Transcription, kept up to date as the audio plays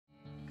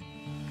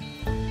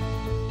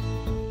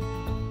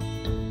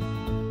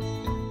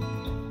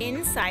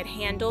inside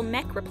handle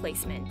mech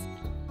replacement.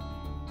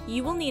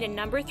 You will need a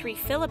number 3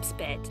 Phillips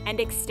bit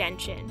and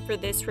extension for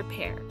this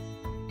repair.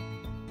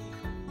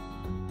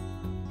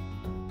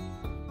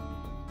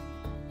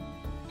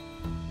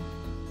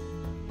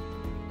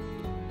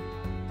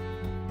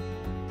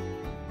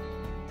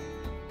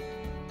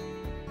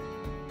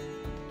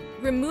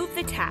 Remove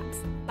the tabs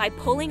by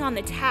pulling on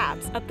the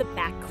tabs of the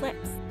back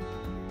clips.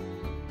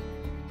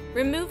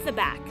 Remove the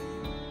back.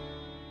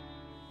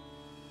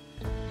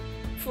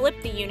 Flip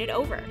the unit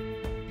over.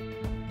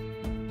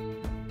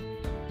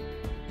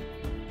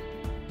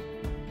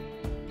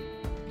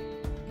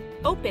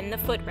 Open the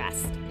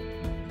footrest.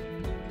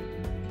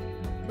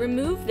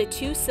 Remove the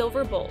 2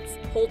 silver bolts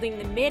holding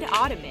the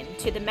mid-ottoman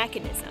to the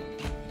mechanism.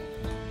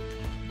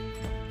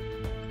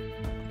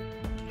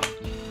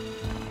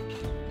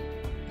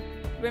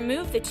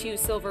 Remove the 2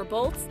 silver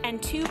bolts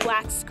and 2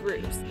 black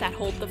screws that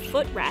hold the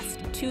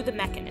footrest to the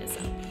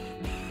mechanism.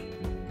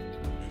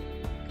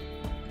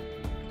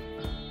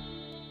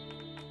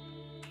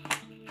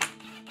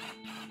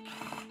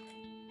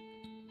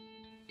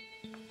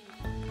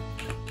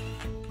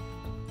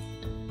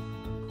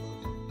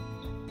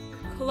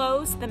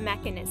 Close the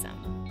mechanism.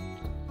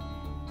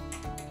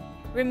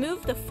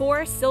 Remove the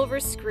 4 silver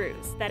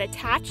screws that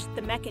attach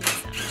the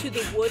mechanism to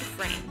the wood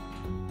frame.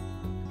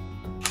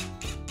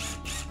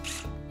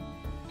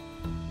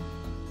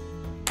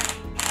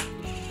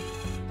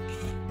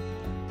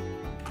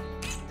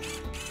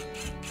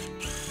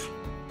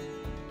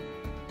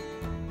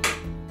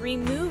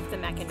 Remove the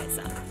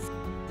mechanism.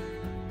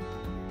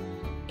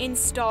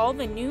 Install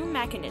the new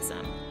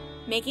mechanism,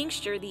 making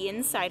sure the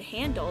inside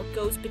handle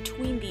goes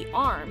between the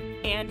arm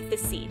and the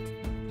seat.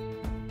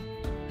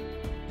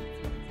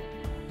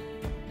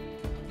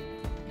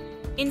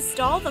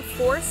 Install the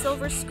 4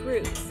 silver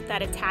screws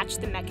that attach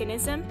the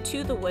mechanism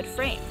to the wood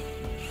frame.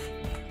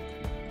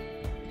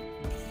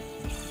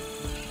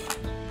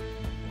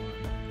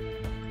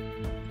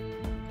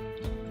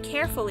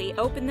 Carefully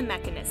open the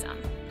mechanism.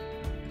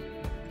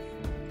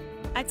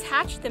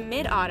 Attach the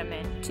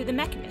mid-ottoman to the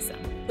mechanism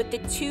with the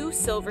 2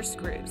 silver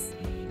screws.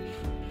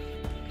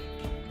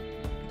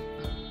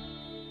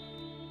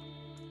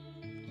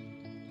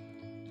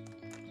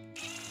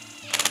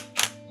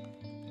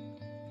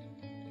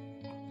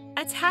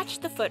 Attach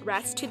the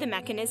footrest to the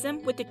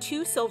mechanism with the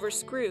 2 silver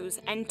screws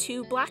and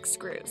 2 black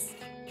screws.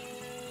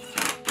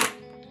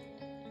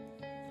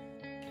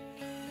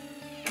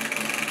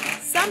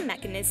 Some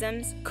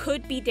mechanisms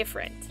could be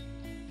different.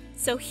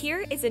 So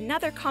here is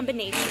another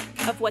combination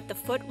of what the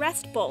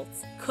footrest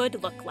bolts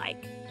could look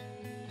like.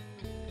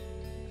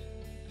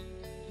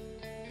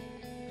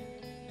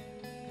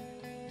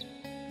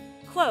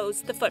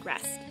 Close the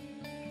footrest.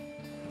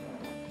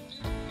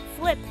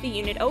 Flip the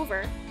unit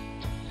over.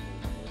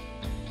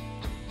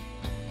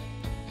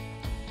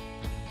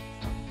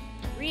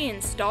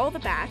 Reinstall the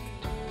back.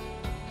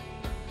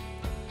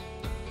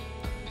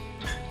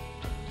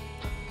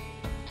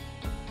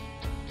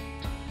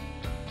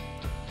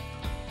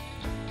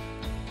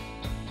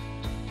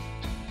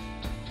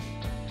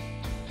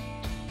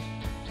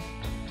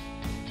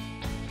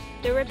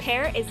 The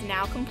repair is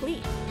now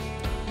complete.